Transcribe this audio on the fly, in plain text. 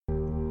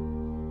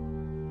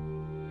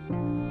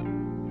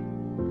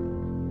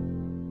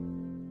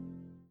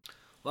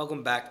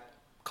Welcome back,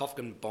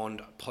 Kofkin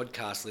Bond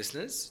podcast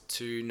listeners,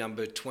 to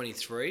number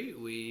 23.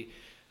 We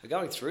are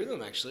going through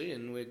them actually,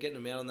 and we're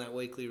getting them out on that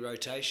weekly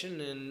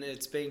rotation. And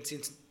it's been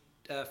since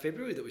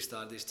February that we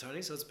started this,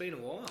 Tony, so it's been a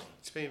while.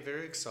 It's been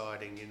very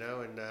exciting, and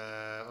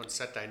on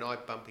Saturday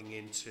night bumping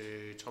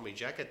into Tommy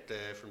Jackett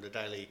from the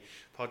Daily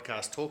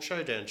Podcast Talk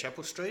Show down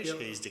Chapel Street. Yep.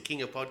 He's the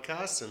king of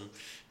podcasts and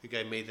who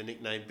gave me the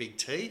nickname Big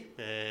T.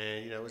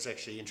 And, it was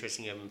actually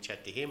interesting having a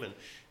chat to him, and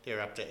they're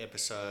up to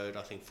episode,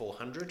 I think,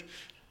 400.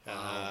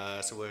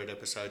 Wow. So we're at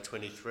episode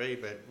 23,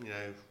 but,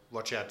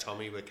 watch out,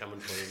 Tommy, we're coming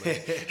for you,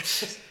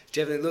 mate.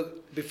 Definitely.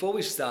 Look, before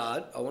we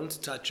start, I wanted to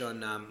touch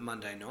on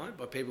Monday night.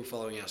 By people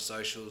following our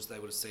socials, they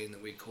would have seen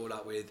that we caught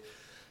up with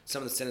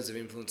some of the centres of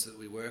influence that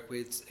we work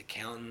with,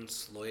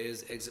 accountants,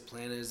 lawyers, exit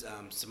planners,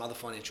 some other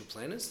financial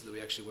planners that we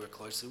actually work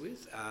closely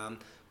with.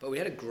 But we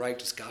had a great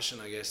discussion,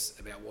 I guess,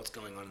 about what's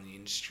going on in the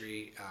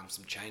industry,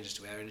 some changes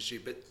to our industry,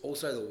 but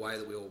also the way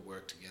that we all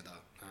work together.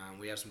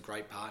 We have some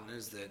great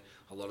partners that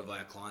a lot of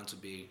our clients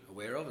would be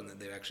aware of and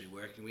that they're actually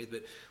working with.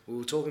 But we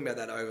were talking about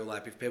that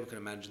overlap. If people can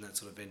imagine that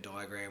sort of Venn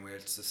diagram where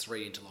it's the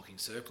three interlocking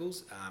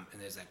circles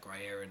and there's that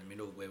grey area in the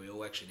middle where we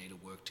all actually need to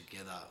work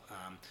together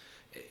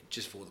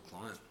just for the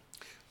client.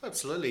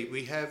 Absolutely.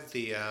 We have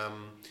the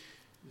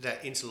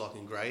that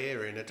interlocking grey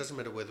area, and it doesn't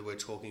matter whether we're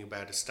talking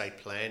about estate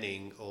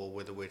planning or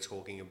whether we're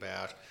talking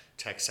about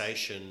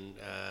taxation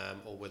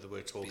or whether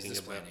we're talking Business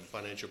about planning.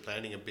 financial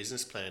planning and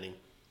business planning.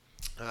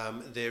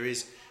 There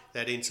is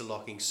that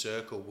interlocking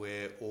circle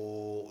where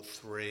all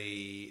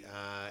three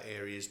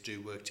areas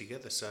do work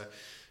together. So,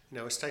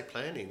 estate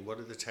planning, what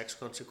are the tax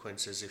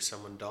consequences if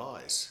someone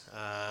dies?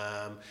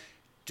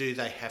 Do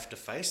they have to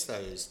face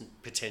those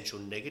potential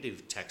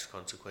negative tax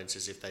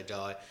consequences if they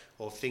die?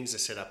 Or if things are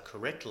set up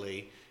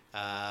correctly,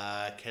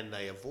 can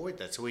they avoid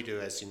that? So we do,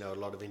 as you know, a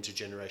lot of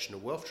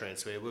intergenerational wealth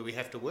transfer where we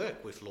have to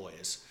work with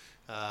lawyers.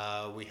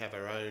 We have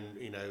our own,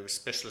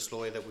 specialist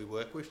lawyer that we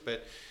work with,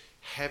 but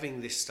having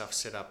this stuff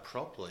set up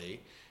properly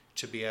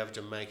to be able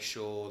to make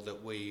sure that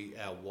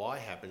our why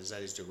happens,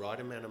 that is the right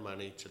amount of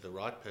money to the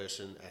right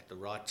person at the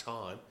right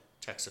time,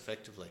 tax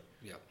effectively.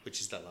 Yeah. Which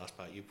is that last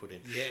part you put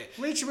in. Yeah.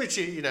 Which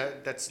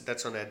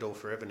that's on our door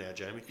forever now,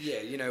 Jamie.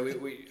 Yeah,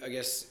 we I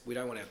guess we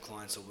don't want our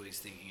clients always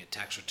thinking a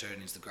tax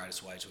return is the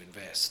greatest way to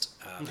invest.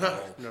 No,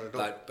 not at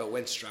all. But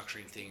when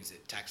structuring things,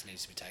 tax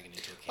needs to be taken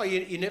into account. Oh,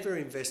 you never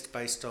invest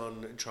based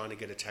on trying to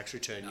get a tax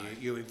return. No.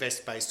 You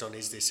invest based on,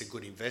 is this a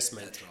good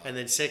investment? That's right. And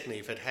then secondly,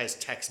 if it has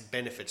tax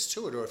benefits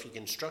to it, or if you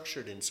can structure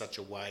it in such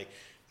a way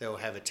they'll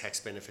have a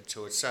tax benefit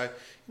to it. So,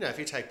 if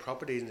you take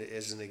property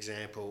as an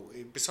example,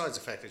 besides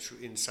the fact that it's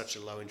in such a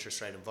low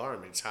interest rate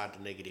environment, it's hard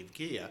to negative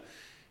gear.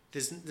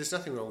 There's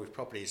nothing wrong with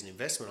property as an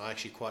investment. I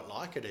actually quite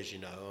like it, as you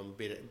know. I'm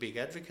a big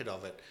advocate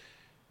of it.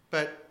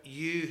 But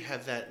you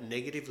have that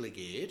negatively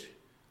geared,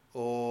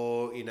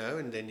 or,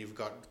 and then you've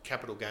got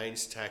capital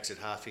gains tax at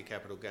half your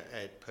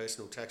at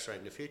personal tax rate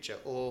in the future,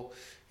 or,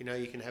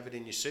 you can have it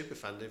in your super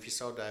fund. If you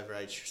sold over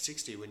age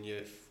 60 when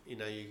you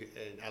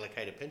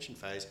allocate a pension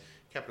phase,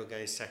 capital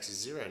gains tax is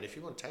zero. And if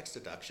you want tax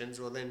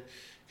deductions, well then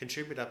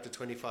contribute up to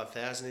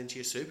 $25,000 into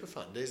your super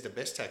fund. There's the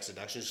best tax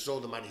deductions because all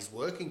the money's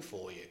working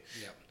for you.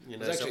 Yeah.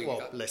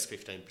 Less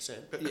 15%,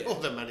 but yeah. all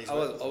the money's I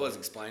working was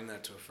explaining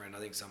that to a friend. I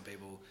think some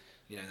people,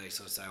 they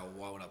sort of say, oh,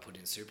 why would I put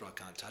in super? I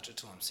can't touch it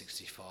till I'm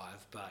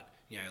 65. But,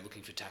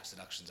 looking for tax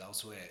deductions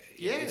elsewhere.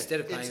 Yeah. Instead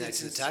of paying that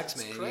to the tax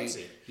man,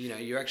 crazy.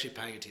 You're actually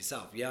paying it to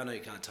yourself. Yeah, I know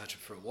you can't touch it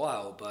for a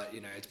while, but,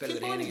 it's better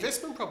than handing handing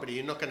investment property,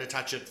 you're not going to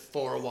touch it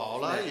for a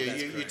while, are you?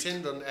 That's You correct.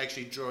 tend on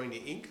actually drawing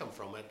your income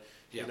from it,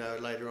 Yeah.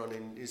 later on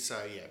in.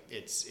 So yeah,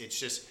 it's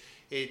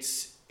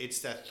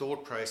that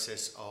thought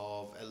process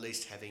of at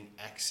least having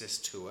access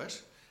to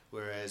it.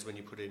 Whereas when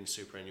you put it in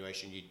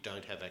superannuation, you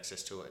don't have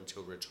access to it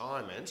until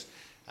retirement.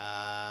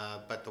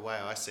 But the way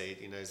I see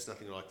it, there's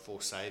nothing like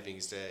forced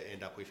savings to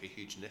end up with a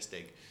huge nest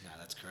egg. No,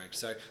 that's correct.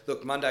 So,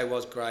 look, Monday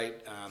was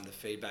great. The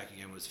feedback,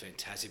 again, was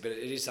fantastic. But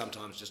it is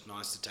sometimes just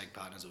nice to take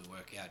partners that we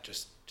work out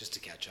just to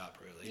catch up,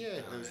 really.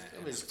 Yeah,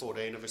 there's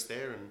 14 of us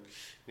there, and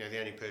the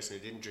only person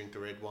who didn't drink the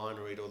red wine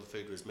or eat all the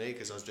food was me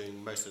because I was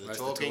doing most of the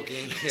talking.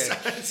 Yeah.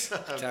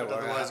 But Don't worry,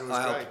 otherwise it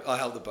was great. I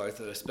helped the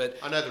both of us. But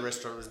I know the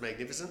restaurant was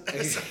magnificent.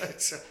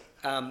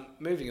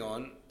 moving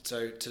on,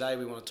 so today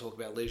we want to talk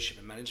about leadership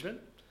and management.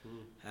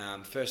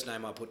 First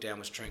name I put down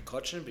was Trent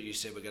Cotchin, but you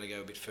said we're going to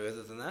go a bit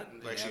further than that.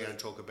 We're actually going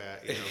to talk about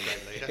a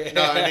great leader.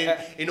 No,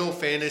 and in all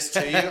fairness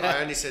to you,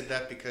 I only said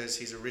that because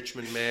he's a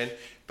Richmond man,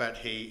 but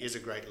he is a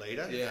great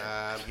leader.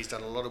 Yeah. He's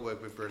done a lot of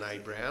work with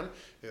Brene Brown,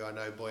 who I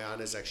know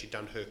Boyana's actually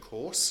done her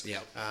course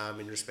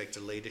in respect to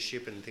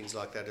leadership and things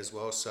like that as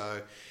well.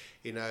 So,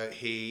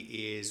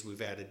 he is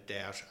without a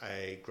doubt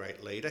a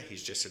great leader.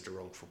 He's just at the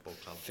wrong football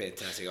club.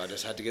 Fantastic. I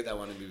just had to get that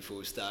one in before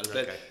we started.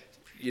 Okay.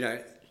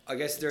 But, I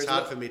guess there it's is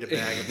hard for me to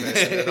bag a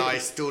person that I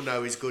still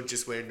know is good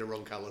just wearing the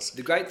wrong colours.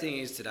 The great thing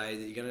is today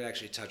that you're going to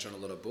actually touch on a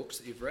lot of books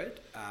that you've read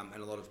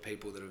and a lot of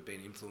people that have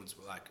been influenced,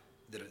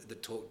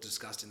 that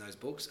discussed in those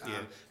books,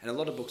 and a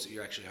lot of books that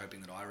you're actually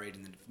hoping that I read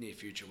in the near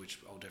future, which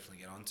I'll definitely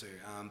get onto.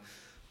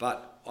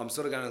 But I'm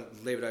sort of going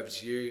to leave it over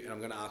to you, and I'm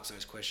going to ask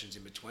those questions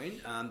in between.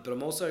 But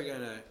I'm also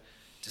going to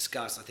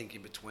discuss, I think,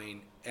 in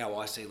between how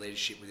I see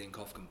leadership within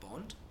Kofkin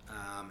Bond,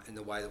 and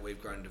the way that we've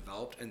grown and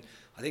developed, and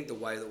I think the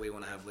way that we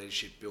want to have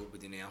leadership built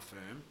within our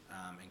firm,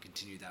 and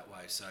continue that way.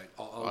 So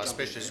I'll jump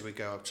especially in as we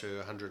go up to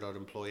 100 odd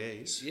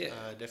employees. Yeah,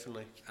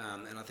 definitely.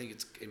 And I think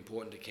it's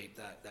important to keep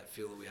that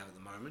feel that we have at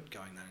the moment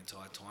going that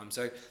entire time.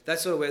 So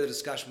that's sort of where the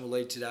discussion will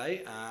lead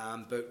today.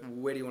 But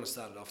where do you want to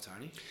start it off,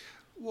 Tony?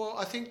 Well,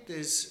 I think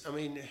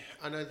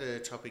I know the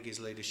topic is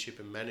leadership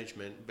and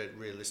management, but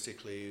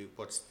realistically,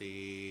 what's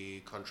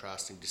the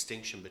contrasting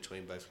distinction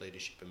between both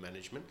leadership and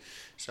management?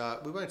 So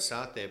we won't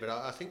start there, but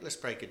I think let's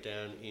break it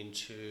down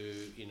into,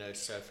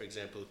 so for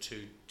example,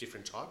 two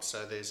different types.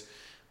 So there's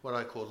what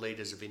I call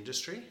leaders of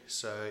industry.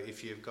 So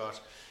if you've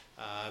got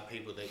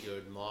people that you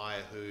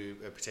admire who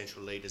are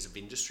potential leaders of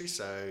industry,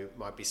 so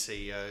might be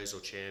CEOs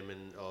or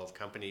chairmen of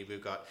company. We've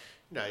got,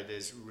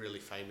 there's really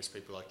famous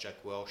people like Jack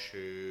Welch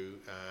who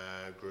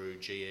grew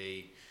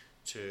GE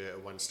to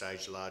at one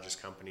stage the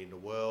largest company in the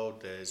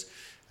world. There's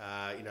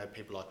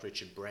people like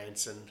Richard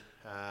Branson,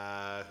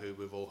 who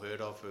we've all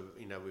heard of,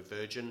 with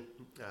Virgin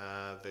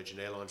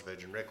Airlines,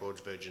 Virgin Records,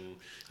 Virgin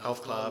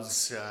Health Clubs,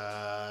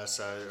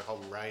 so the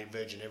whole range,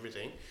 Virgin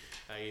everything.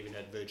 I even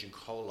had Virgin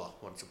Cola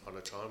once upon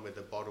a time, where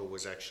the bottle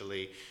was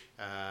actually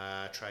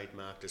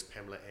trademarked as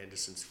Pamela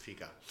Anderson's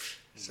figure.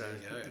 So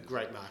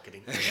great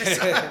marketing.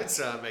 So it's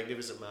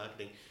magnificent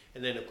marketing.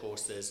 And then of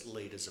course there's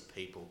leaders of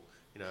people,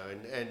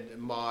 and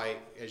my,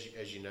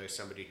 as you know,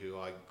 somebody who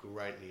I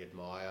greatly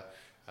admire,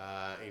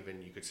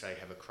 even you could say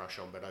have a crush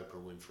on, but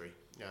Oprah Winfrey,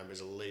 as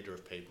a leader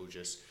of people,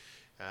 just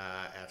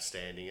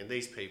outstanding. And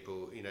these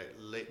people,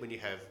 when you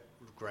have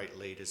great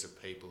leaders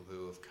of people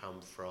who have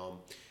come from,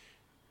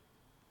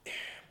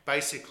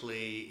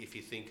 basically, if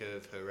you think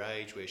of her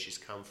age, where she's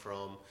come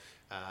from,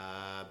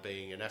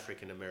 being an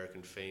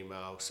African-American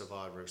female,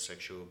 survivor of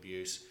sexual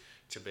abuse,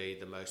 to be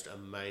the most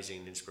amazing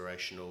and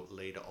inspirational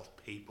leader of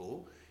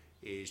people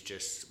is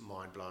just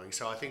mind-blowing.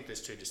 So I think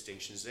there's two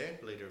distinctions there,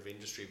 leader of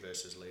industry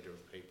versus leader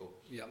of people.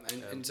 Yeah,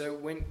 and so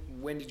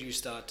when did you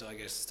start to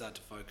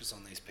focus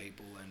on these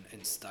people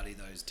and study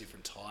those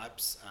different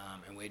types,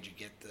 and where did you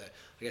get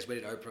where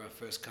did Oprah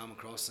first come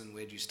across, and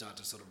where did you start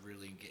to sort of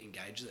really get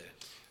engaged there?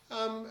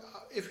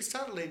 If we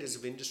start leaders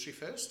of industry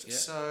first,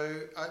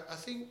 so I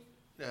think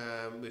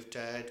with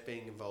Dad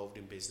being involved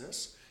in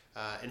business,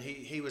 and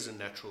he was a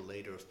natural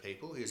leader of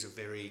people. He was a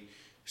very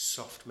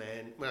soft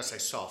man. When I say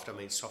soft, I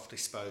mean softly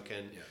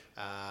spoken.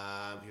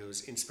 He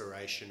was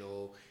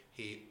inspirational.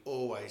 He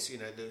always,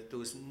 there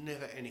was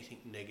never anything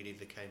negative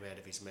that came out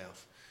of his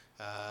mouth.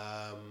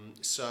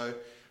 So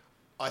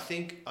I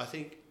think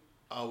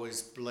I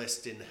was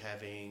blessed in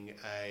having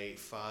a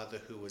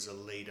father who was a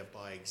leader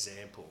by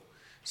example.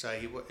 So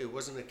it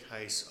wasn't a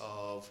case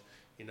of,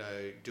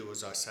 do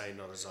as I say,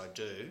 not as I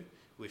do.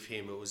 With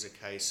him, it was a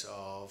case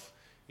of,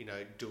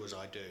 do as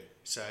I do.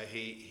 So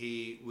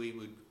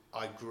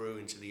I grew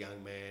into the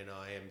young man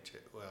I am,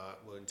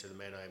 into the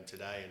man I am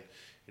today.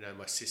 And,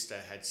 my sister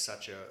had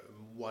such a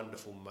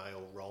wonderful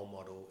male role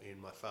model in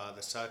my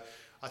father. So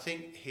I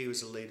think he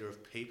was a leader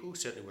of people.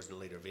 Certainly wasn't a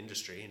leader of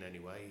industry in any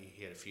way.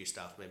 He had a few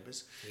staff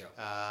members.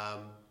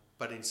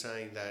 But in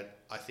saying that,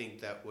 I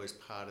think that was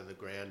part of the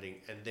grounding.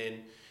 And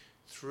then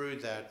through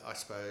that, I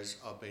suppose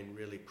I've been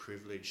really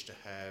privileged to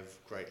have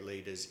great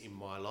leaders in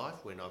my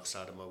life when I've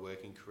started my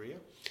working career.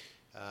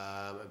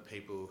 And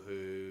people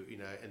who,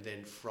 and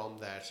then from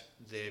that,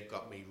 they've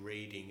got me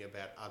reading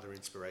about other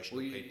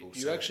inspirational people.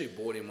 You actually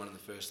brought in one of the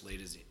first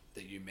leaders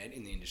that you met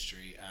in the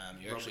industry.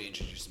 You actually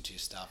introduced him to your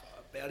staff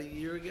about a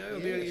year ago,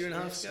 about a year and a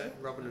half ago.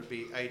 Robin would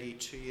be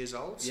 82 years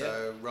old.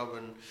 So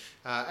Robin,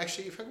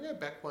 actually, if I can go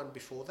back one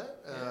before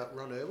that,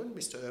 Ron Irwin,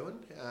 Mr. Irwin.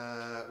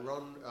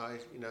 Ron,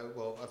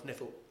 I've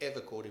never ever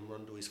called him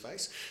Ron to his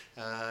face.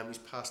 He's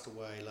passed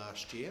away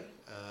last year,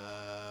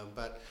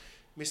 but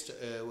Mr.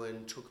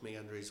 Irwin took me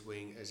under his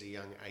wing as a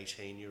young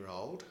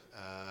 18-year-old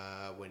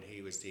when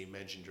he was the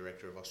managing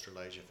director of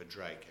Australasia for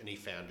Drake, and he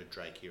founded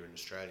Drake here in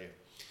Australia.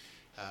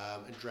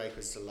 And Drake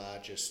was the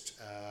largest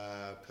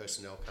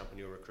personnel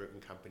company or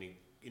recruitment company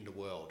in the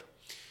world.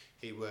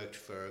 He worked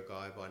for a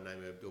guy by the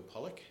name of Bill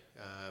Pollock,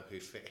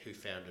 who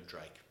founded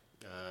Drake.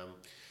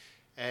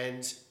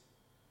 And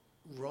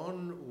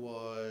Ron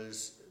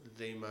was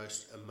the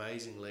most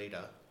amazing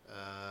leader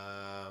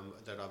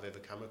that I've ever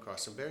come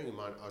across. And bearing in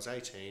mind, I was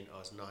 18, I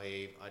was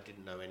naive, I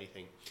didn't know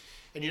anything.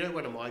 And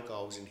one of my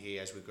goals in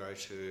here as we grow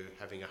to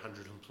having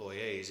 100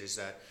 employees is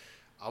that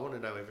I want to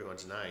know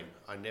everyone's name.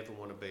 I never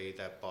want to be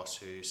that boss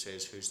who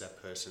says who's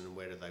that person and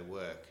where do they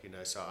work.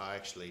 So I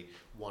actually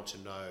want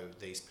to know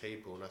these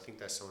people, and I think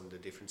that's one of the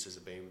differences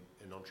of being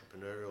an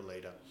entrepreneurial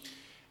leader.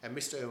 And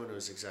Mr. Irwin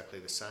was exactly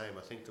the same.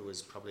 I think there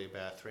was probably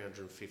about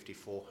 350,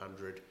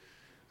 400.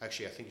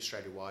 Actually, I think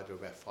Australia-wide there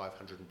were about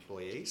 500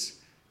 employees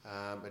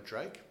at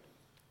Drake.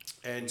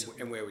 And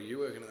where were you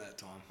working at that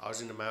time? I was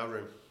in the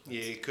mailroom.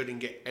 You couldn't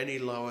get any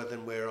lower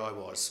than where I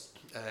was.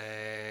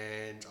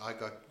 and I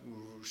got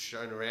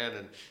shown around,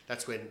 and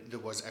that's when there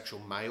was actual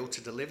mail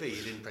to deliver.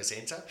 You didn't press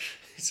enter.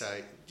 So,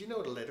 do you know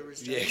what a letter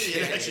is, Jamie?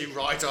 Yeah. You actually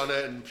write on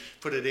it and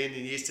put it in,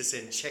 and you used to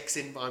send checks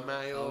in by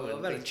mail.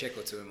 I've had a check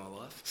or two in my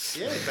life.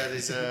 Yeah, but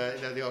it's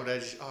the old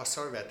age. Oh,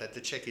 sorry about that.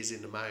 The check is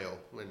in the mail.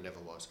 Well, it never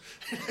was.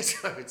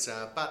 So it's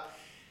but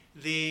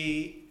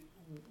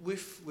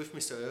with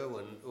Mr.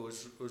 Irwin, it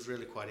was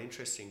really quite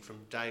interesting from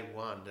day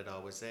one that I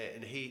was there,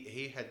 and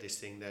he had this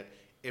thing that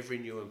every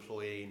new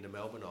employee in the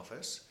Melbourne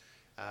office,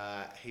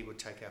 he would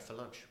take out for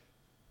lunch,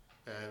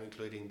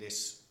 including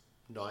this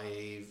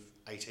naive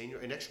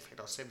 18-year-old. In actual fact,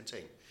 I was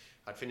 17.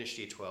 I'd finished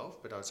year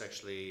 12, but I was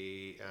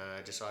actually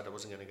decided I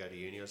wasn't going to go to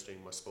uni. I was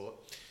doing my sport.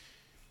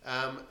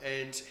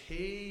 And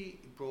he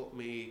brought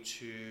me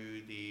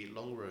to the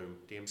long room,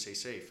 the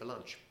MCC, for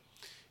lunch.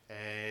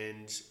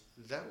 And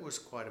that was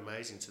quite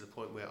amazing, to the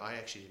point where I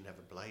actually didn't have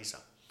a blazer.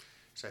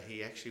 So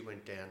he actually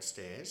went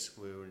downstairs.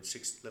 We were in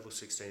level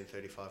 16,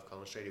 35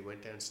 Collins Street. He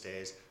went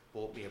downstairs,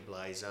 bought me a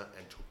blazer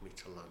and took me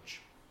to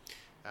lunch.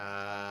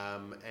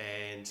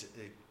 And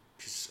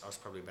because I was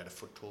probably about a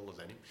foot taller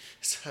than him.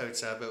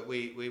 But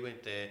we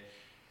went there,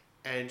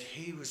 and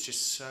he was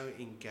just so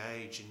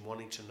engaged in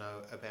wanting to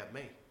know about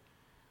me.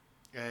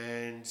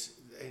 And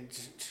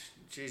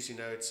geez,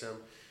 it's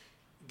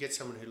get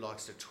someone who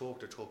likes to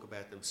talk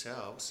about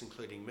themselves,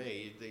 including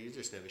me. You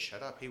just never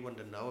shut up. He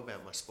wanted to know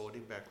about my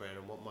sporting background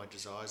and what my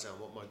desires are, and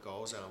what my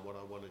goals are, and what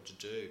I wanted to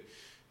do,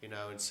 and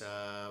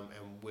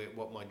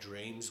what my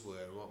dreams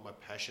were, and what my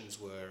passions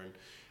were,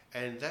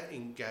 and that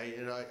engaged.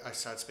 And I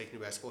started speaking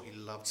about sport. He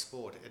loved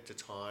sport at the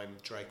time.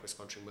 Drake was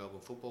sponsoring Melbourne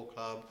Football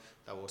Club.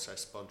 They were also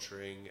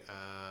sponsoring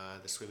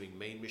the swimming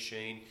mean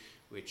machine,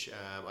 which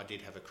I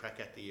did have a crack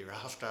at the year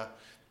after.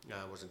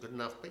 Wasn't good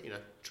enough, but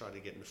tried to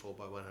get in the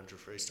 4x100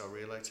 freestyle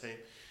relay team.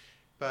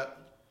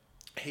 But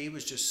he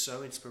was just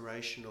so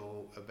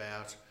inspirational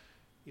about,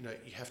 you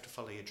have to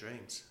follow your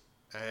dreams.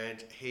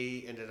 And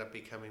he ended up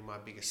becoming my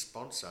biggest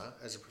sponsor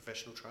as a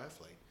professional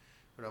triathlete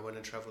when I went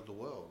and travelled the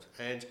world.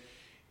 And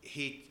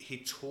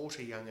he taught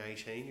a young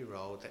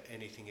 18-year-old that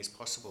anything is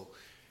possible.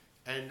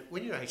 And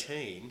when you're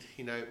 18,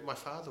 my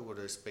father would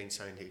have been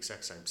saying the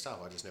exact same stuff.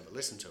 I just never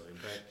listened to him.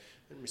 But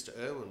when Mr.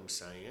 Irwin was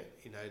saying it,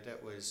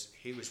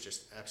 he was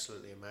just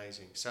absolutely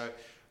amazing. So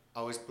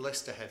I was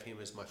blessed to have him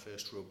as my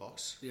first real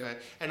boss. Yeah.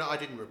 And I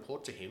didn't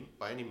report to him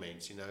by any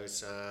means,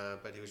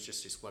 but he was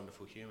just this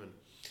wonderful human.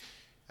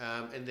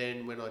 And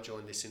then when I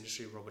joined this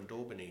industry, Robin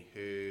Daubeny,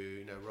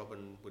 who,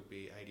 Robin would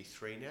be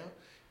 83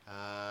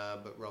 now,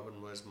 but Robin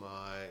was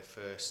my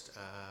first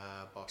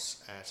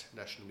boss at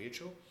National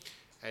Mutual.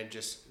 And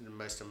just the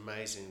most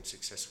amazing and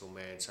successful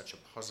man, such a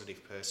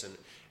positive person.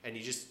 And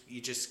you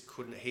just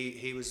couldn't,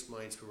 he was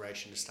my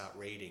inspiration to start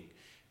reading.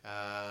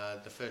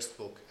 The first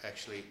book,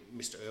 actually,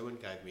 Mr. Irwin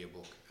gave me a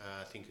book,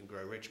 Think and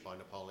Grow Rich by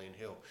Napoleon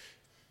Hill.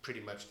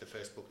 Pretty much the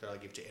first book that I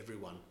give to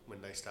everyone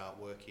when they start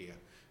work here.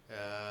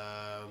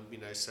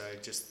 So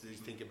just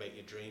think about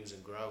your dreams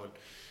and grow. And,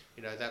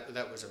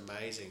 that was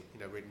amazing,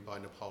 written by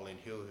Napoleon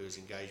Hill, who was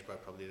engaged by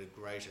probably the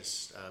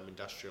greatest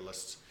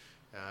industrialists,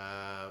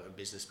 a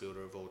business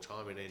builder of all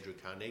time, and Andrew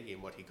Carnegie.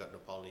 And what he got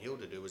Napoleon Hill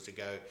to do was to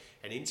go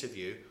and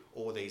interview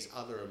all these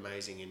other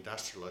amazing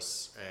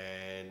industrialists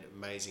and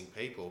amazing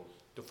people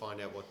to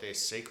find out what their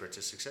secret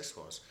to success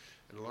was.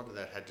 And a lot of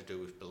that had to do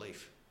with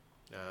belief,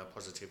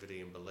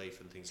 positivity and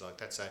belief and things like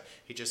that. So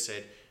he just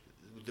said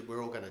that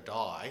we're all going to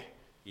die.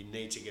 You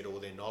need to get all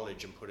their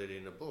knowledge and put it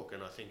in a book.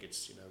 And I think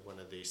it's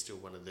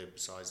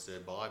besides the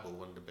Bible,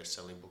 one of the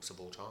best-selling books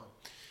of all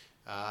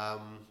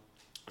time.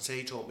 So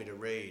he taught me to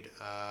read.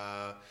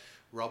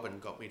 Robin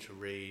got me to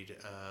read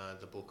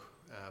the book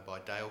by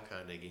Dale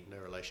Carnegie, no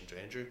relation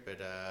to Andrew, but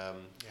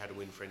How to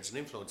Win Friends and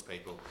Influence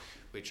People,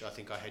 which I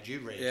think I had you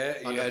read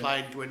on the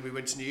plane when we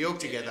went to New York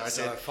together. I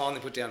finally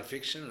put down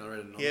fiction and I read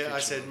it. Yeah, I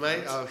said,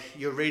 mate,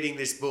 you're reading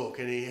this book,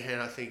 and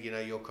I think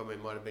your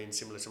comment might have been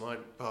similar to mine.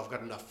 But I've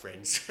got enough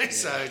friends,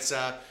 so it's.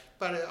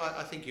 But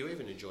I think you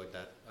even enjoyed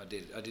that. I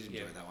did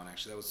enjoy that one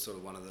actually. That was sort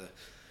of one of the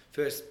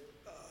first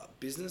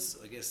business,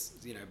 I guess,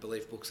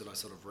 belief books that I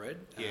sort of read.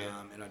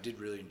 And I did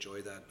really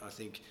enjoy that. I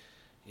think,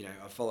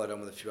 I followed on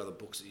with a few other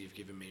books that you've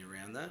given me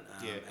around that.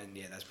 And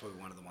that's probably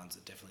one of the ones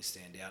that definitely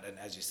stand out. And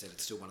as you said,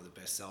 it's still one of the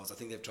best sellers. I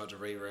think they've tried to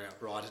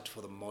rewrite it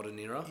for the modern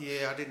era.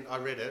 Yeah, I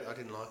read it. I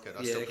didn't like it.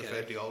 I still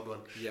preferred the old one.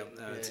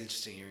 It's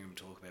interesting hearing him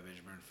talk about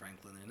Benjamin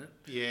Franklin in it.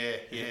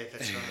 Yeah,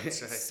 that's right.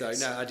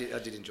 So I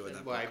did enjoy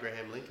that. Well,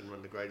 Abraham Lincoln, one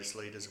of the greatest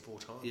leaders of all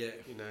time. Yeah.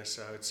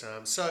 So it's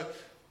so.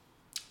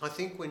 I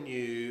think when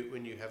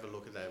you have a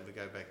look at that, and we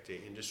go back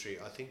to industry,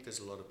 I think there's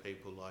a lot of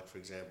people like, for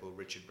example,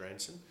 Richard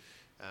Branson.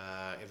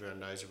 Everyone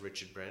knows of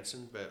Richard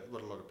Branson, but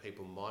what a lot of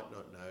people might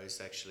not know is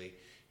actually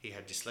he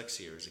had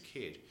dyslexia as a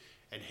kid.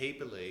 And he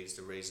believes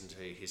the reason to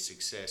his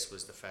success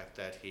was the fact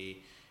that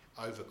he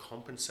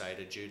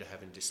overcompensated due to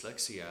having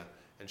dyslexia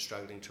and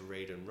struggling to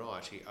read and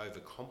write. He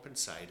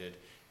overcompensated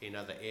in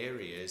other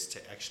areas to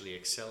actually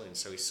excel in.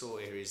 So he saw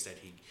areas that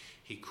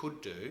he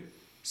could do,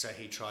 so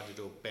he tried to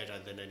do it better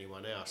than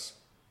anyone else.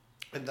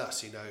 And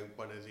thus,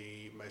 one of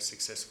the most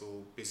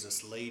successful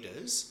business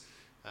leaders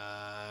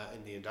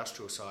in the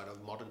industrial side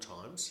of modern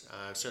times,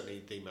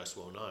 certainly the most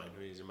well-known.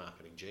 He's a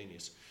marketing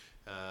genius.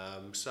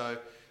 So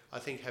I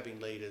think having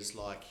leaders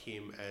like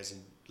him as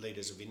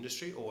leaders of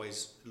industry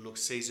always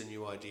sees a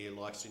new idea,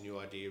 likes a new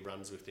idea,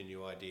 runs with the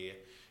new idea,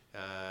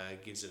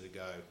 gives it a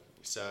go.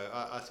 So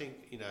I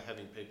think,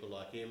 having people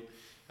like him,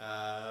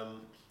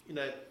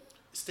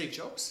 Steve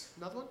Jobs,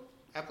 another one,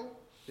 Apple.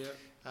 Yeah.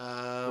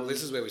 Well,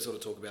 this is where we sort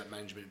of talk about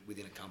management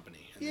within a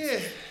company.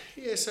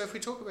 Yeah. So if we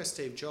talk about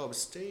Steve Jobs,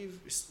 Steve,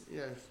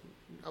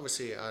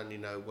 obviously I only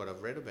know what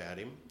I've read about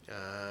him,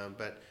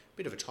 but a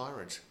bit of a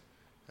tyrant.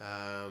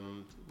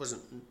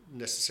 Wasn't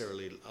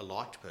necessarily a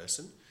liked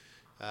person,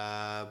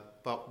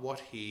 but what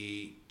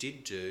he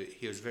did do,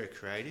 he was very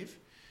creative,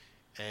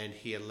 and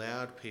he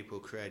allowed people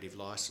creative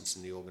license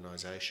in the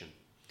organisation.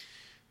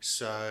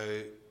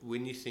 So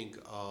when you think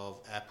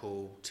of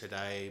Apple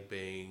today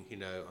being,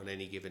 on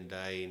any given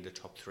day in the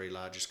top 3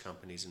 largest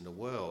companies in the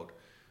world,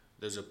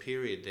 there's a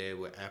period there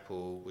where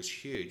Apple was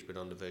huge but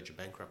on the verge of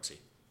bankruptcy.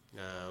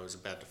 It was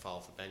about to file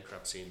for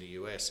bankruptcy in the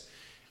US,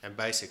 and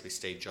basically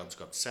Steve Jobs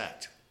got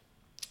sacked.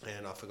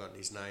 And I've forgotten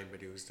his name,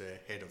 but he was the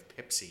head of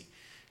Pepsi,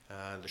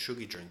 the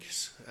sugary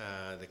drinks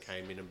that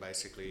came in and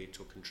basically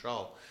took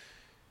control.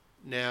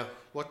 Now,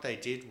 what they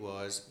did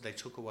was they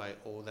took away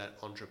all that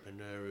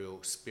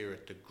entrepreneurial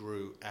spirit that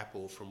grew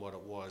Apple from what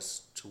it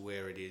was to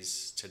where it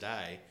is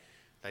today.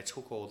 They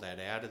took all that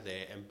out of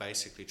there and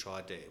basically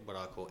tried to, what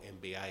I call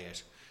MBA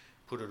it,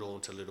 put it all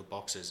into little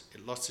boxes.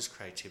 It lost its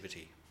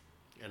creativity.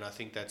 And I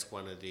think that's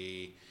one of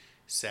the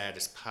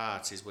saddest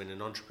parts, is when an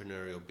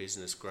entrepreneurial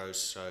business grows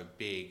so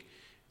big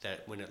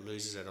that when it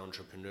loses that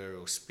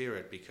entrepreneurial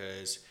spirit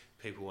because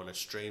people want to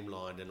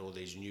streamline and all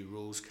these new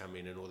rules come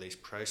in and all these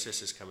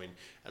processes come in.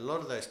 A lot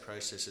of those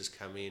processes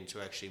come in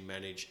to actually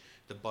manage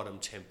the bottom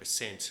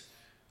 10%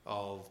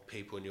 of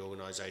people in the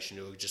organisation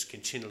who are just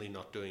continually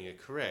not doing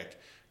it correct,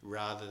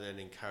 rather than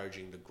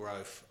encouraging the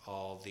growth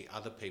of the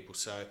other people.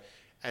 So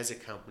as a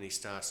company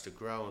starts to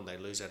grow and they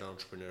lose that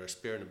entrepreneurial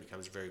spirit and it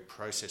becomes very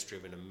process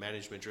driven and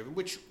management driven,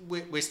 which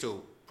we're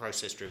still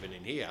process driven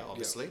in here,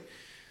 obviously. Yeah.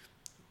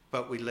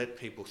 But we let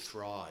people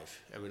thrive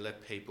and we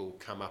let people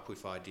come up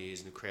with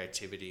ideas and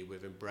creativity.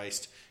 We've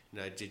embraced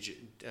the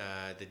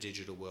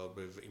digital world.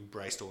 We've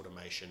embraced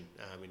automation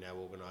in our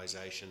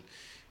organisation.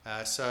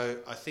 So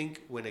I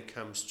think when it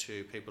comes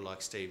to people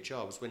like Steve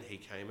Jobs, when he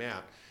came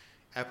out,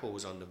 Apple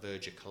was on the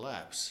verge of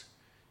collapse.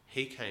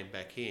 He came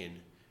back in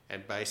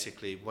and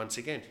basically, once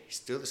again, he's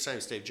still the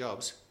same Steve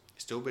Jobs,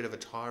 still a bit of a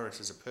tyrant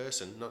as a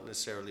person, not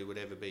necessarily would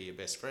ever be your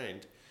best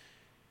friend.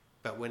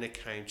 But when it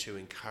came to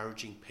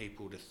encouraging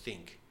people to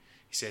think,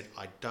 he said,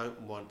 I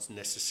don't want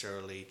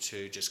necessarily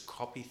to just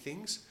copy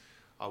things.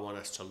 I want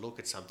us to look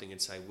at something and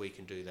say, we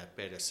can do that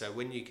better. So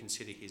when you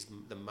consider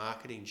the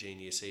marketing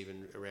genius,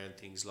 even around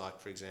things like,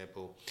 for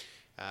example,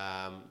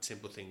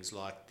 simple things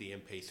like the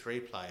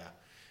MP3 player,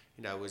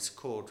 it was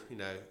called,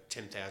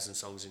 10,000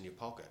 songs in your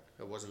pocket.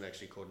 It wasn't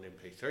actually called an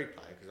MP3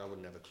 player because I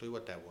wouldn't have a clue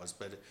what that was,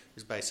 but it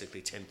was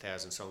basically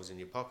 10,000 songs in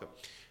your pocket.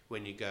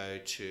 When you go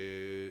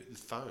to the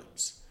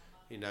phones,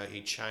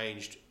 he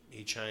changed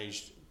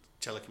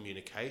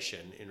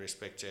telecommunication in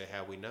respect to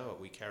how we know it.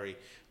 We carry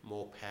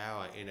more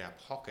power in our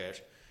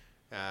pocket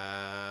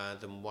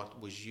than what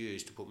was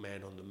used to put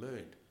man on the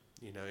moon,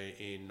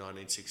 in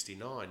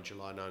 1969,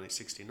 July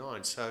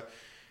 1969. So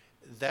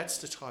that's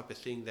the type of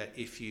thing that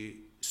if you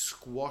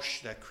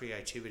squash that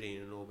creativity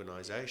in an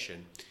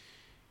organisation,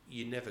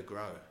 you never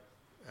grow.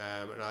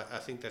 And I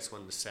think that's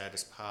one of the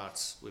saddest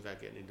parts, without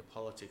getting into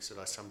politics, that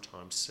I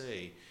sometimes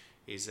see,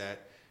 is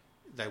that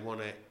they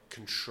want to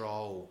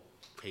control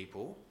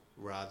people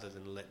rather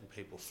than letting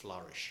people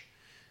flourish.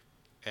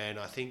 And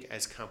I think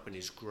as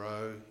companies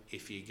grow,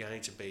 if you're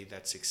going to be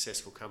that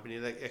successful company,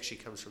 that actually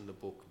comes from the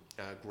book,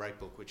 great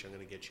book, which I'm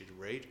going to get you to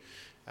read,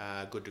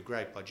 Good to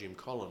Great by Jim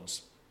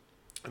Collins.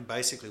 And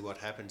basically what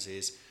happens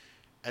is,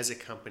 as a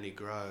company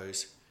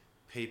grows,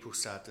 people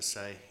start to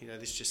say,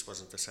 this just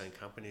wasn't the same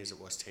company as it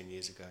was 10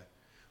 years ago.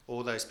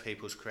 All those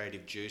people's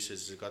creative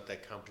juices have got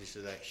that company to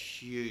that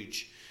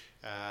huge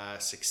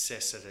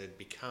success that it had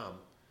become.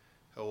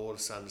 All of a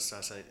sudden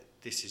start saying,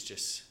 this is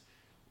just,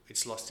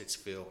 it's lost its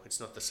feel. It's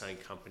not the same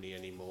company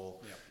anymore.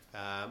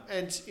 Yep.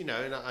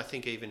 And I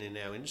think even in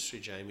our industry,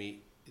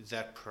 Jamie,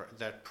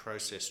 that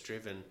process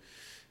driven,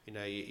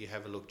 you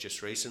have a look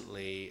just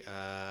recently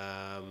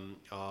of,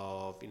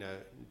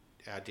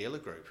 our dealer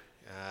group,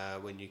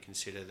 when you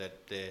consider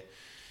that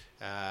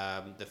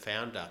the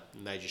founder,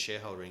 major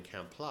shareholder in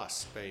Count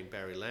Plus, being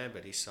Barry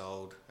Lambert, he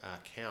sold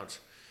Count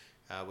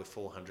with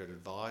 400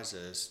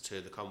 advisors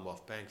to the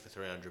Commonwealth Bank for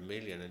 300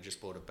 million and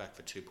just bought it back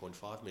for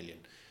 2.5 million.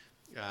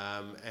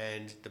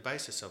 And the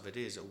basis of it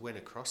is it went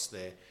across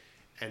there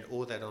and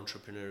all that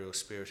entrepreneurial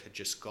spirit had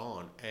just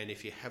gone. And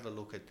if you have a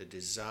look at the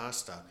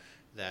disaster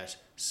that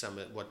some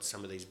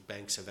of these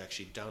banks have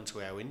actually done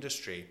to our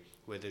industry,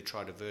 where they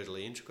try to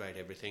vertically integrate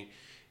everything,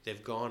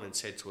 they've gone and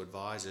said to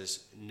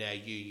advisors, now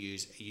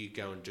you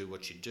go and do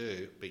what you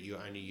do, but you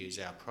only use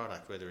our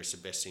product, whether it's the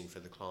best thing for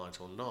the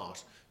client or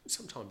not.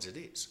 Sometimes it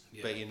is,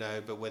 yeah.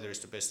 But whether it's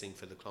the best thing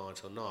for the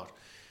client or not.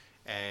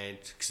 and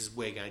because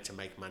we're going to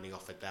make money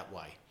off it that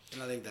way.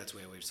 And I think that's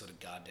where we've sort of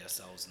guarded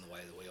ourselves in the way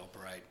that we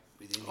operate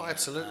within. Oh,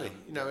 absolutely.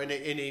 And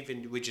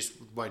even we just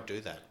won't do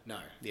that. No.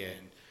 Yeah.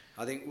 And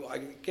I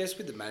guess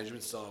with the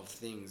management style of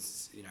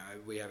things,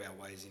 we have our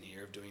ways in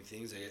here of doing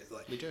things.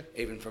 Like We do.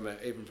 Even from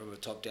a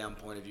top-down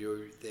point of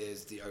view,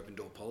 there's the open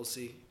door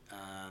policy.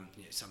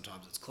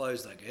 Sometimes it's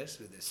closed, I guess,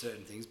 but there's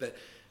certain things. But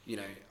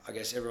I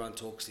guess everyone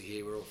talks to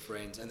here. We're all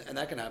friends, and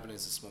that can happen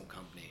as a small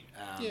company.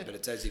 But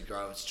it's as you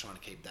grow, it's trying to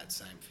keep that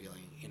same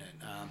feeling in it.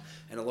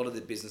 And a lot of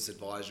the business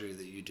advisory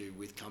that you do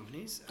with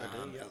companies,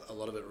 a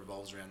lot of it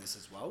revolves around this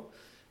as well.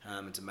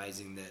 It's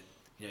amazing that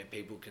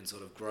people can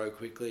sort of grow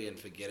quickly and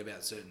forget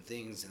about certain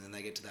things, and then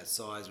they get to that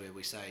size where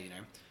we say,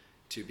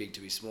 too big to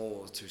be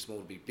small, or too small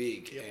to be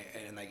big,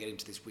 and they get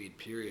into this weird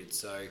period.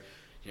 So,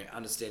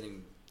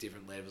 understanding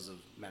different levels of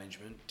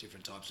management,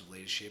 different types of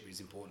leadership is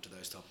important to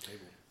those type of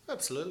people.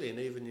 Absolutely, and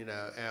even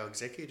our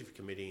executive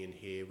committee in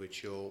here,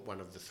 which you're one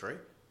of the three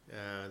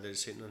that are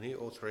sitting on here,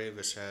 all three of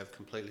us have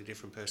completely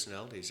different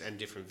personalities and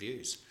different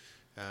views.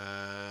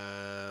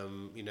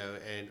 And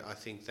I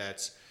think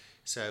that's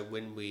so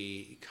when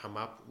we come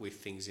up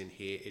with things in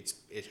here,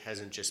 it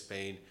hasn't just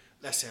been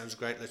that sounds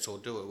great, let's all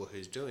do it. Well,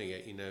 who's doing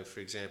it? For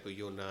example,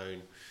 you're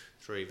known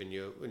for even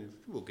and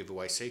we'll give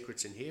away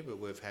secrets in here, but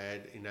we've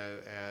had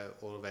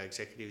all of our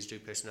executives do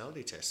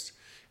personality tests.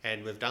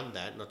 And we've done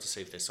that, not to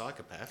see if they're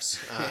psychopaths.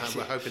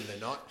 We're hoping they're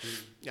not,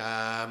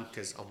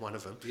 because I'm one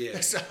of them. Yeah.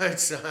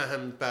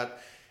 So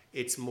but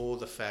it's more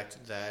the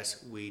fact that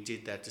we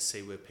did that to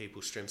see where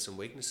people's strengths and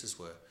weaknesses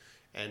were.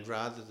 And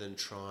rather than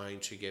trying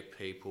to get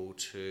people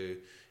to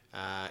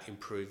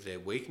improve their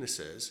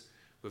weaknesses,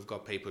 we've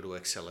got people to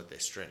excel at their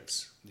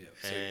strengths. Yeah.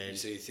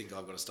 So you think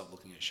I've got to stop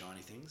looking at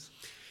shiny things?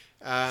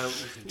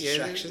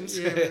 Distractions.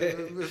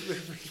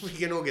 We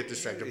can all get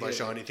distracted by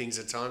shiny things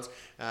at times,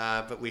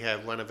 but we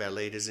have one of our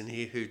leaders in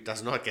here who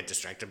does not get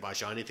distracted by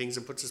shiny things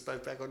and puts us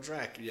both back on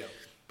track. Yeah.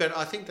 But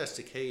I think that's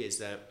the key, is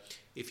that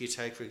if you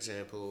take, for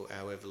example,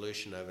 our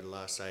evolution over the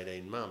last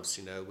 18 months,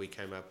 we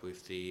came up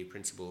with the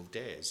principle of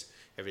DARES.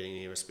 Everything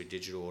here must be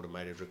digital,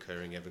 automated,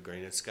 recurring,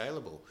 evergreen and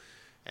scalable.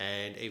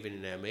 And even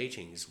in our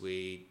meetings,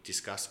 we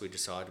discuss, we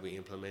decide, we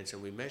implement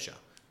and we measure.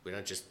 We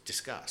don't just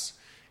discuss.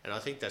 And I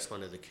think that's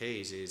one of the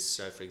keys is,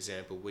 so for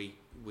example,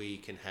 we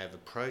can have a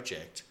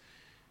project,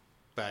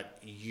 but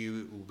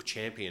you will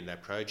champion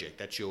that project.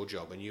 That's your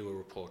job, and you will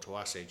report to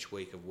us each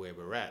week of where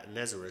we're at. And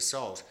as a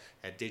result,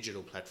 our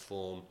digital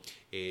platform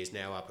is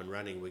now up and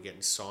running. We're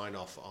getting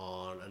sign-off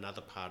on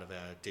another part of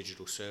our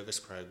digital service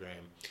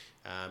program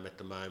at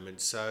the moment.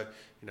 So,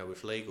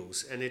 with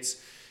legals. And it's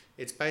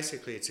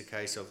basically a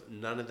case of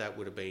none of that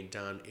would have been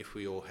done if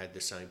we all had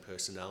the same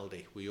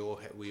personality. We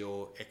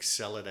all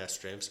excel at our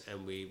strengths,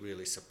 and we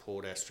really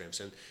support our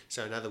strengths. And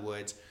so, in other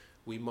words,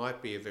 we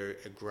might be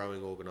a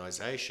growing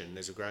organisation.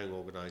 As a growing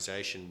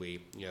organisation, we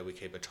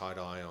keep a tight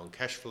eye on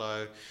cash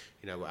flow.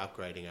 We're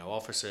upgrading our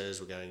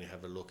offices. We're going to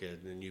have a look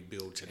at the new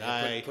build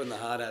today. Yeah, putting the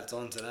hard hats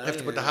on today. I have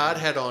to put the hard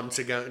hat on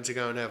to go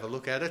and have a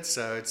look at it.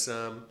 So it's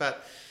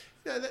but.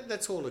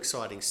 That's all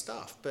exciting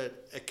stuff,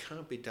 but it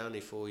can't be done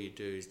if all you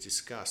do is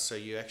discuss. So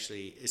you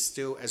actually, it's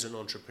still, as an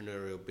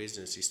entrepreneurial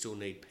business, you still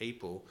need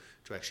people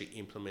to actually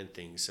implement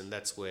things. And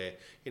that's where,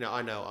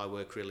 I know I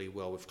work really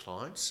well with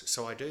clients,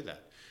 so I do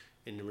that.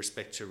 In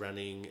respect to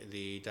running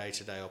the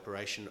day-to-day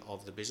operation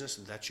of the business,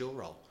 and that's your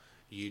role.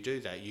 You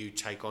do that. You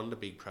take on the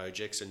big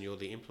projects and you're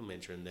the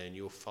implementer, and then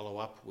you'll follow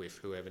up with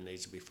whoever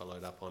needs to be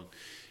followed up on.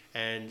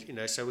 And,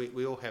 so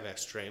we all have our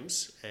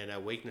strengths and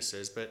our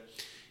weaknesses, but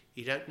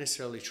you don't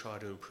necessarily try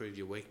to improve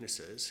your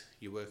weaknesses,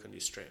 you work on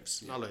your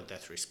strengths. Yeah. I learned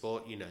that through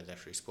sport, that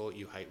through sport.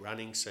 You hate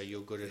running, so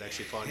you're good at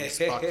actually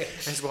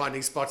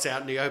finding spots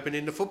out in the open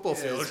in the football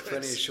field. There's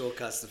plenty of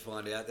shortcuts to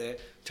find out there.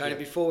 Tony,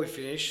 before we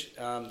finish,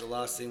 the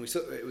last thing,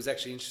 it was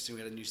actually interesting,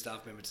 we had a new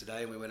staff member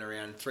today and we went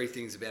around 3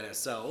 things about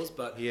ourselves,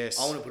 but I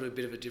want to put a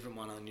bit of a different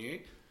one on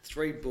you.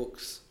 3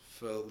 books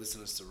for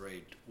listeners to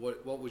read.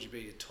 What would you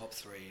be your top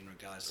 3 in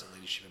regards to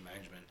leadership and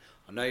management?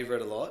 I know you've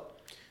read a lot,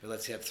 but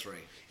let's have 3.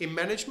 In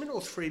management or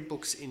 3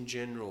 books in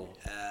general?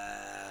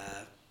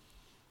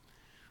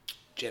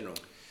 General.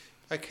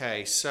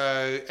 Okay,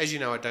 so as you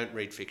know, I don't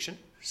read fiction,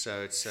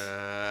 so it's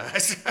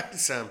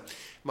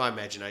my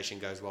imagination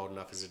goes wild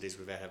enough as it is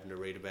without having to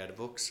read about a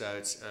book. So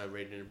it's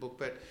reading a book.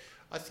 But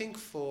I think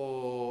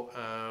for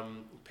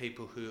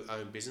people who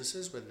own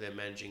businesses, whether they're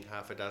managing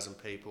half a dozen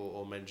people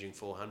or managing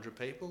 400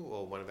 people,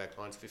 or one of our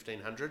clients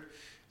 1,500,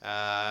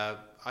 I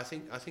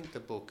think the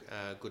book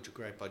Good to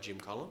Great by Jim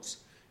Collins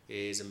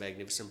is a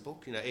magnificent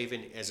book.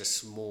 Even as a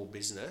small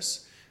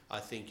business, I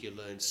think you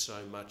learn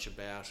so much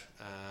about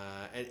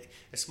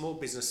a small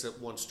business that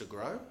wants to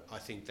grow. I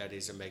think that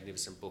is a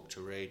magnificent book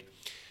to read.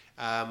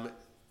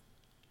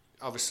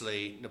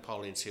 Obviously,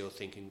 Napoleon Hill's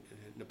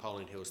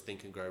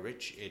Think and Grow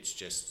Rich. It's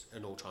just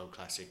an all-time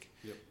classic.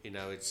 Yep.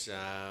 It's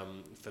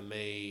for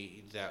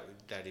me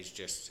that is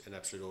just an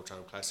absolute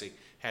all-time classic.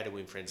 How to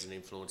Win Friends and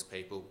Influence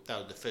People. They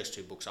were the first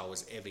 2 books I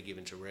was ever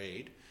given to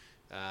read.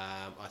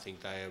 I think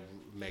they are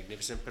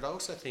magnificent, but I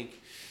also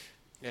think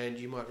And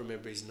you might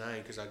remember his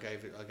name because I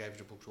gave it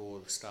a book to all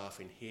the staff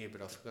in here,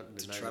 but I've forgotten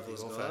the name of the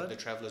author. Guide? The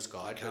Traveller's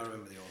Guide. I can't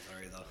remember the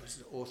author either. What's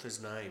the author's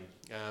name?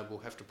 We'll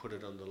have to put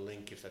it on the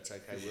link if that's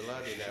okay,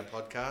 Willard, in our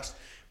podcast.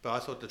 But I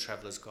thought The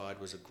Traveller's Guide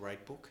was a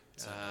great book.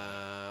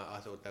 I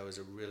thought that was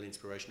a really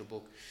inspirational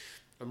book.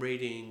 I'm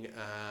reading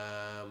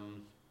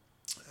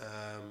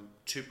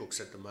 2 books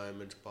at the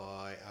moment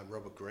by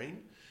Robert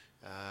Greene,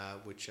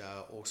 which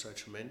are also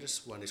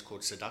tremendous. One is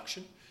called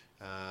Seduction.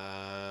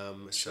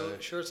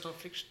 Sure it's not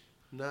fiction?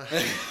 No,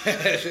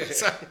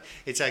 so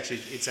it's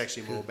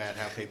actually more about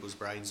how people's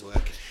brains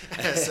work.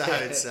 So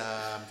it's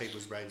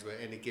people's brains work,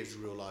 and it gives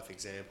real life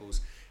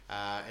examples.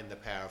 And the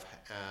power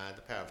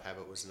of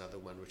habit was another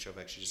one which I've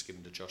actually just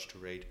given to Josh to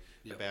read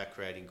about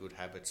creating good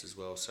habits as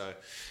well. So,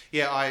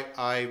 yeah,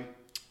 I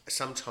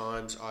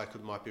sometimes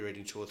might be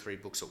reading 2 or 3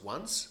 books at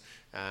once,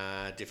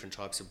 different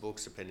types of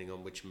books depending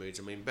on which moods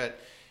I'm in, but.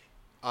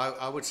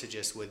 I would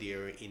suggest whether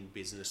you're in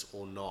business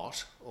or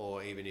not,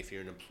 or even if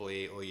you're an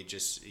employee or you're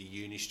just a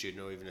uni student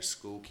or even a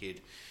school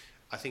kid,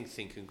 I think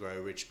Think and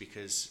Grow Rich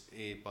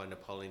by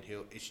Napoleon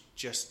Hill, it's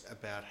just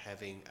about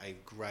having a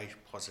great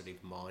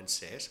positive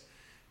mindset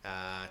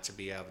to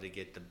be able to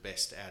get the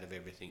best out of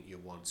everything you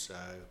want. So,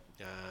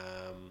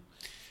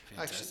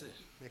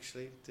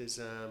 actually, there's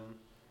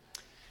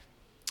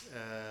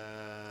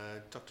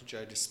Dr.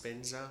 Joe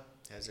Dispenza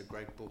has a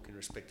great book in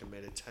respect to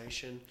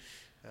meditation.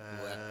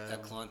 Our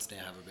clients now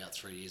have about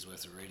 3 years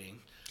worth of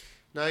reading.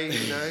 No,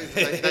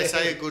 they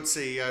say a good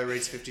CEO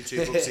reads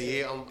 52 books a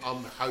year.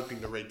 I'm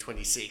hoping to read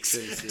 26.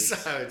 26.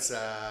 So it's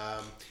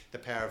The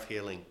Power of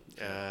Healing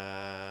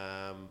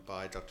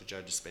by Dr.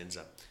 Joe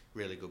Dispenza.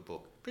 Really good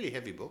book. Pretty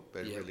heavy book,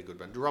 but a really good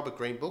one. The Robert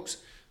Greene books,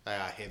 they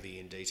are heavy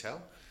in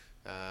detail.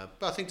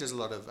 But I think there's a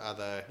lot of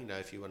other,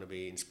 if you want to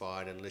be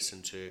inspired and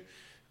listen to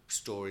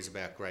stories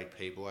about great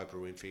people.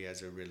 Oprah Winfrey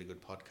has a really good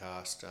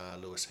podcast.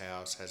 Lewis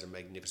Howes has a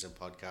magnificent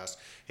podcast.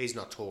 He's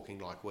not talking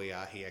like we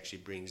are. He actually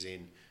brings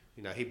in,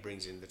 he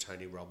brings in the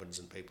Tony Robbins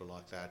and people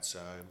like that.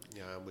 So,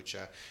 which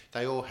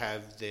they all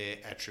have their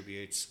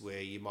attributes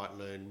where you might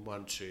learn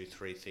 1, 2,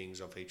 3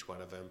 things of each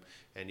one of them,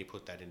 and you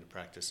put that into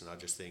practice. And I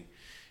just think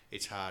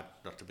it's hard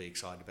not to be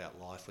excited about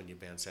life when you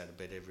bounce out of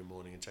bed every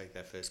morning and take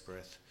that first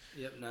breath.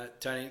 Yep, no,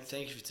 Tony,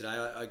 thank you for today.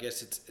 I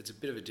guess it's a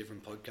bit of a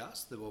different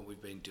podcast than what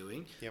we've been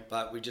doing. Yep.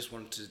 But we just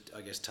wanted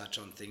to, touch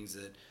on things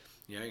that,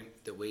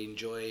 that we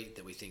enjoy,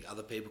 that we think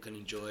other people can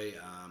enjoy,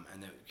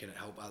 and that can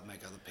help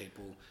make other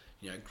people,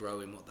 grow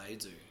in what they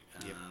do.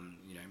 Yep.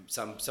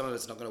 Some of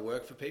it's not going to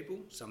work for people,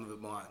 some of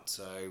it might.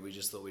 So we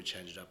just thought we'd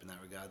change it up in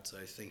that regard. So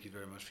thank you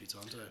very much for your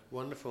time today.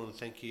 Wonderful, and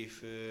thank you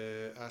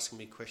for asking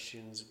me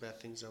questions about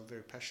things I'm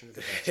very passionate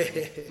about.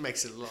 It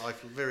makes it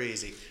life very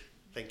easy.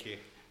 Thank you.